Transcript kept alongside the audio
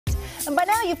And by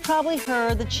now you've probably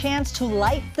heard the chance to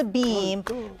light the beam,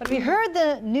 but have you heard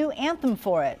the new anthem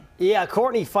for it? Yeah,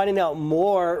 Courtney finding out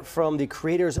more from the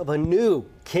creators of a new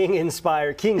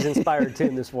Kings-inspired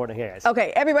tune this morning, guys.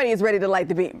 Okay, everybody is ready to light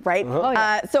the beam, right? Oh,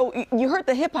 yeah. So you heard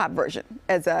the hip-hop version,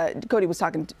 as Cody was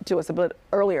talking to us a bit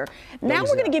earlier. Now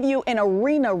we're going to give you an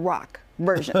arena rock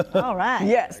version. All right.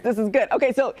 Yes, this is good.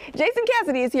 Okay, so Jason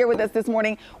Cassidy is here with us this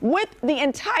morning with the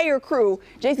entire crew.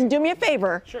 Jason, do me a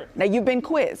favor. Sure. Now, you've been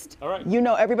quizzed. All right. You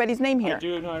know everybody's name here. I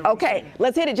do know everybody's Okay, name.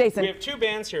 let's hit it, Jason. We have two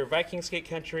bands here, Viking Skate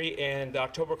Country and the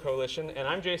October Coalition, and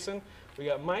I'm Jason. We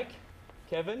got Mike,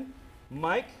 Kevin,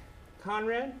 Mike,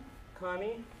 Conrad,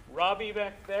 Connie, Robbie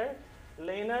back there,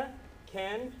 Lena,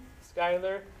 Ken,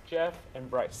 Skylar, Jeff,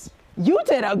 and Bryce. You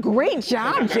did a great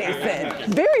job,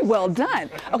 Jason. Very well done.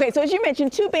 Okay, so as you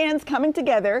mentioned, two bands coming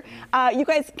together. You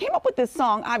guys came up with this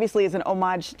song, obviously, as an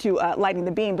homage to Lighting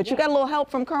the Beam, but you got a little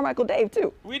help from Carmichael Dave,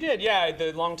 too. We did, yeah.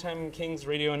 The longtime Kings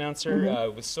radio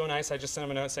announcer was so nice. I just sent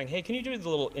him a note saying, hey, can you do the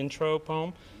little intro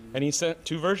poem? And he sent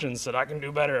two versions that I can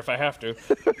do better if I have to.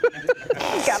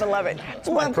 You gotta love it.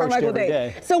 Love Carmichael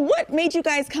Dave. So what made you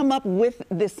guys come up with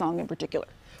this song in particular?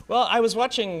 Well, I was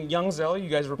watching Young Zell, you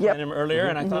guys were playing him earlier,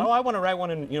 and I thought, oh, I want to write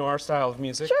one in our style of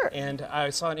music. Sure. And I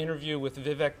saw an interview with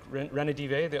Vivek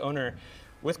Ranadive, the owner,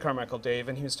 with Carmichael Dave,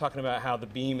 and he was talking about how the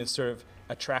beam is sort of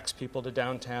attracts people to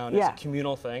downtown. It's a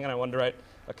communal thing, and I wanted to write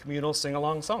a communal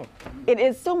sing-along song. It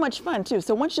is so much fun, too.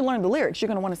 So once you learn the lyrics, you're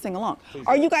going to want to sing along.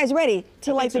 Are you guys ready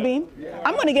to light the beam? Yeah.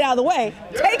 I'm going to get out of the way.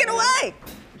 Yeah. Take it away.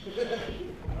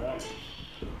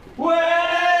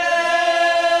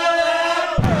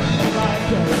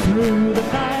 Through the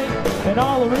night, and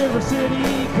all the River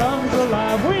City comes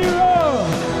alive. We roll,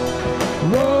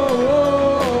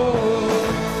 roll.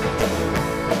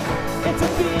 It's a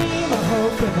beam of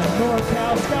hope in the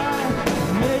NorCal sky,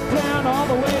 Midtown all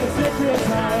the way to Citrus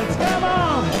Heights. Come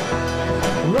on,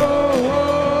 roll,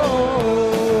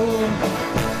 roll.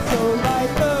 So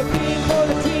light the beam for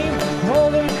the team,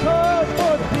 holding court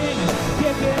for the king,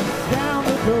 kicking down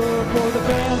the door for the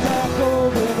fans that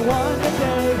golden won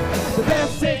today. The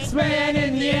best six-man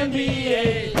in the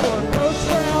NBA, for Coach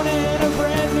Brown in a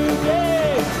brand new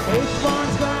day.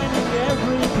 H-Barnes grinding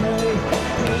every play,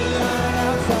 K-line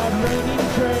outside ringing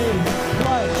trays,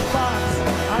 clutch, box,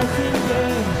 icing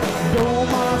games,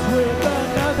 Domas with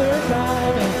another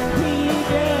dime, and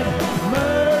Keegan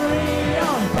Murray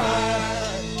on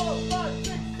fire. 4, 5,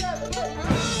 6, 7, 8.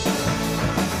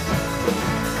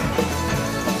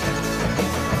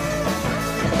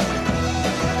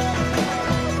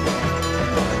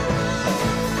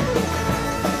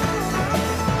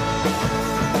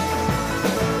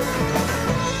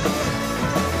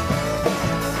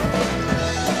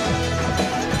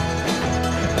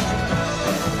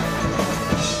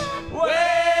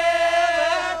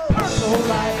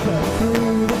 Light up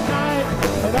through the night,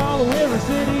 and all the River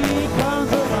City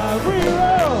comes alive. We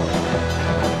roll,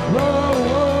 roll,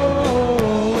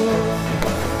 roll.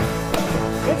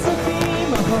 It's a beam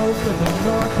of hope in the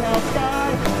NorCal sky.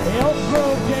 Elk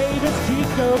Grove, Davis,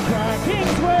 Chico, Cry,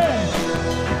 Kings win.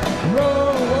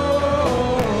 Roll,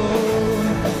 roll.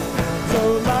 So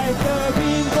light the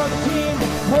beam for the team,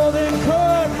 holding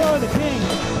court for the king,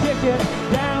 kicking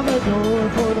down the door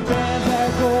for the fans that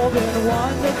golden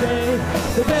won today.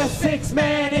 The best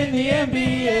six-man in the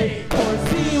NBA, for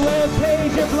Seaweb,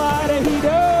 Tasia, Blada,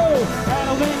 Hito,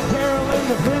 Adelman, Carolyn,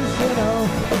 the Princeton O,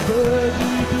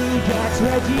 Boogie D, Jax,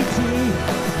 Reggie T,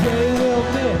 J. Will,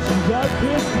 Mitch, and Doug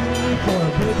Christie, for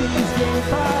Bibby's Game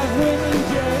 5 winning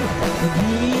Jay, the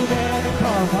G-Man and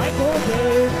Carmichael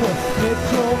Dave, for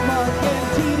Mitchell, Mark, and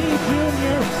T.D.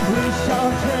 Jr.,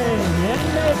 Rishon, Trey, and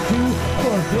Ned 2,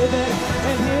 for Vivek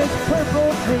and his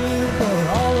purple dream, for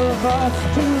all of us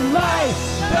to light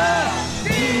the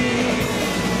beam.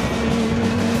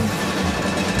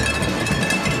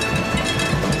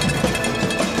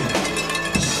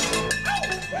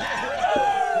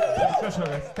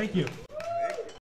 Thank you.